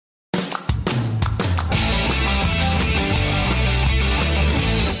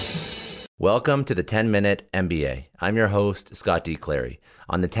Welcome to the 10-Minute MBA. I'm your host, Scott D. Clary.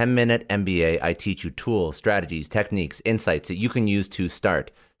 On the 10-Minute MBA, I teach you tools, strategies, techniques, insights that you can use to start,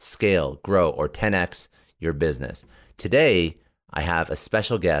 scale, grow, or 10x your business. Today, I have a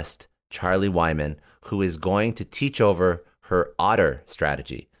special guest, Charlie Wyman, who is going to teach over her OTTER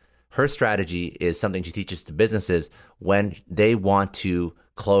strategy. Her strategy is something she teaches to businesses when they want to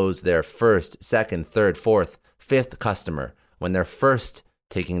close their first, second, third, fourth, fifth customer, when they're first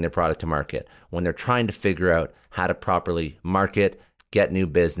taking their product to market, when they're trying to figure out how to properly market, get new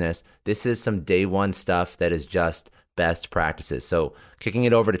business. This is some day one stuff that is just best practices. So kicking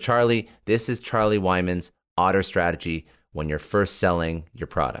it over to Charlie, this is Charlie Wyman's OTTER strategy when you're first selling your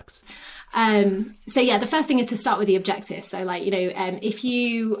products. The first thing is to start with the objective. So if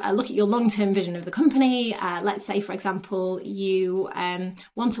you look at your long-term vision of the company, let's say, for example, you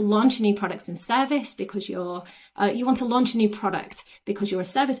want to launch a new product and service because you want to launch a new product because you're a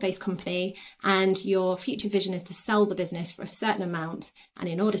service-based company and your future vision is to sell the business for a certain amount. And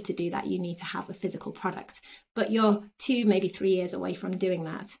in order to do that, you need to have a physical product, but you're 2, maybe 3 years away from doing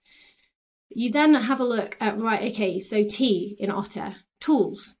that. You then have a look at, so T in OTTER,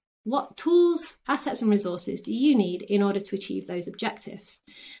 tools. What tools, assets and resources do you need in order to achieve those objectives?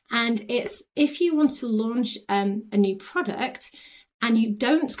 And it's if you want to launch a new product and you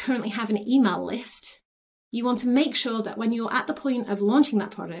don't currently have an email list, you want to make sure that when you're at the point of launching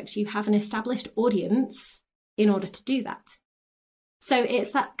that product, you have an established audience in order to do that. So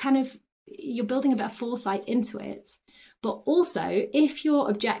it's that kind of, you're building a bit of foresight into it. But also, if your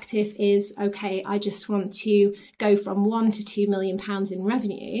objective is, okay, I just want to go from £1 to £2 million in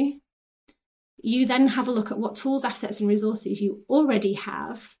revenue, you then have a look at what tools, assets and resources you already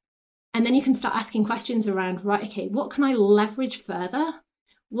have. And then you can start asking questions around, what can I leverage further?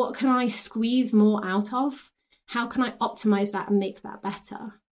 What can I squeeze more out of? How can I optimize that and make that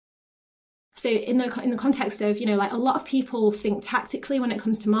better? So in the context of, a lot of people think tactically when it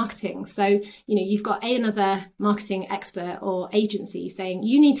comes to marketing. So, you've got another marketing expert or agency saying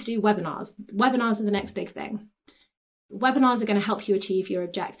you need to do webinars. Webinars are the next big thing. Webinars are going to help you achieve your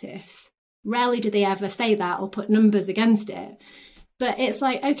objectives. Rarely do they ever say that or put numbers against it. But it's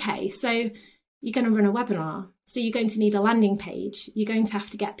okay, so you're going to run a webinar. So you're going to need a landing page. You're going to have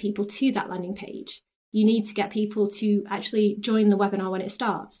to get people to that landing page. You need to get people to actually join the webinar when it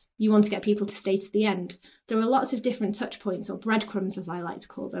starts. You want to get people to stay to the end. There are lots of different touch points or breadcrumbs, as I like to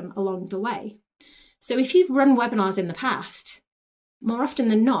call them, along the way. So if you've run webinars in the past, more often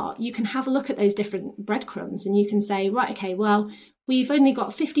than not, you can have a look at those different breadcrumbs and you can say, we've only got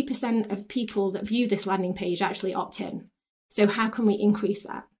 50% of people that view this landing page actually opt in. So how can we increase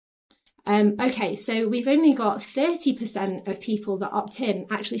that? So we've only got 30% of people that opt in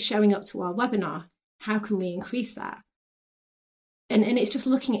actually showing up to our webinar. How can we increase that? And it's just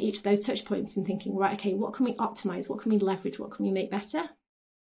looking at each of those touch points and thinking, what can we optimize? What can we leverage? What can we make better?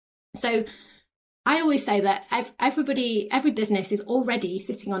 So I always say that every business is already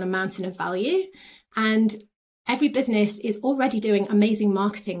sitting on a mountain of value, and every business is already doing amazing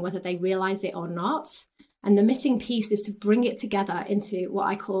marketing, whether they realize it or not. And the missing piece is to bring it together into what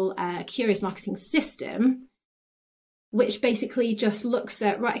I call a curious marketing system, which basically just looks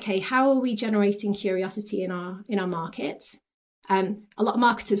at, how are we generating curiosity in our market? A lot of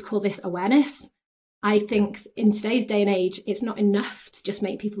marketers call this awareness. I think in today's day and age, it's not enough to just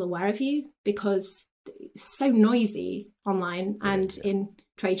make people aware of you because it's so noisy online and in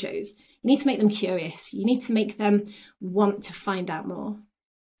trade shows. You need to make them curious. You need to make them want to find out more.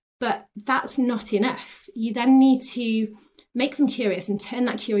 But that's not enough. You then need to make them curious and turn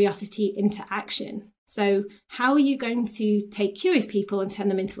that curiosity into action. So how are you going to take curious people and turn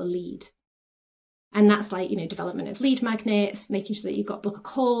them into a lead? And that's development of lead magnets, making sure that you've got book a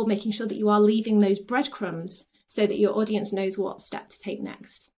call, making sure that you are leaving those breadcrumbs so that your audience knows what step to take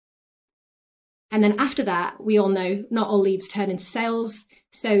next. And then after that, we all know not all leads turn into sales.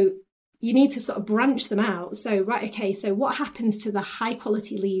 So you need to sort of branch them out. So, so what happens to the high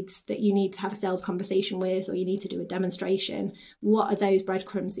quality leads that you need to have a sales conversation with, or you need to do a demonstration? What are those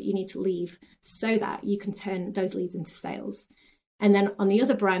breadcrumbs that you need to leave so that you can turn those leads into sales? And then on the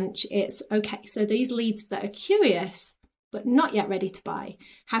other branch, it's so these leads that are curious, but not yet ready to buy,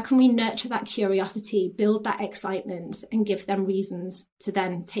 how can we nurture that curiosity, build that excitement and give them reasons to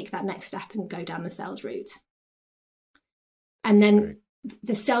then take that next step and go down the sales route? And then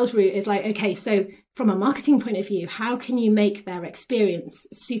the sales route is so from a marketing point of view, how can you make their experience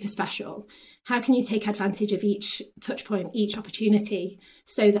super special? How can you take advantage of each touch point, each opportunity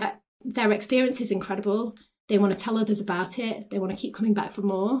so that their experience is incredible? They want to tell others about it. They want to keep coming back for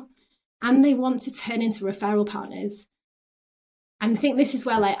more. And they want to turn into referral partners. And I think this is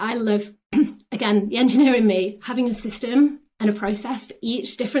where like I love, again, the engineer in me, having a system and a process for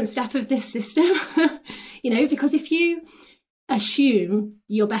each different step of this system, because if you assume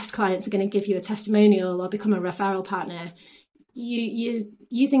your best clients are going to give you a testimonial or become a referral partner, you're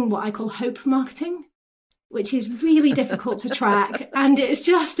using what I call hope marketing, which is really difficult to track. And it's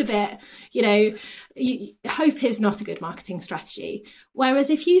just a bit, hope is not a good marketing strategy. Whereas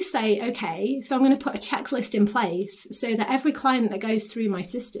if you say, okay, so I'm going to put a checklist in place so that every client that goes through my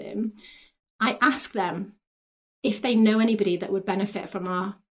system, I ask them if they know anybody that would benefit from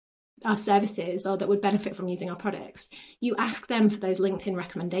our services or that would benefit from using our products. You ask them for those LinkedIn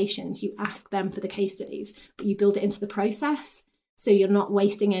recommendations, you ask them for the case studies, but you build it into the process. So you're not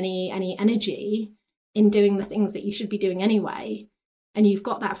wasting any energy in doing the things that you should be doing anyway. And you've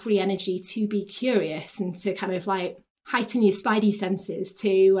got that free energy to be curious and to kind of like heighten your spidey senses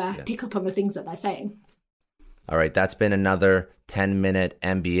to pick up on the things that they're saying. All right, that's been another 10-minute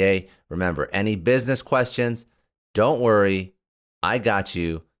MBA. Remember, any business questions, don't worry. I got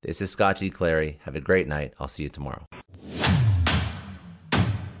you. This is Scott G. Clary. Have a great night. I'll see you tomorrow.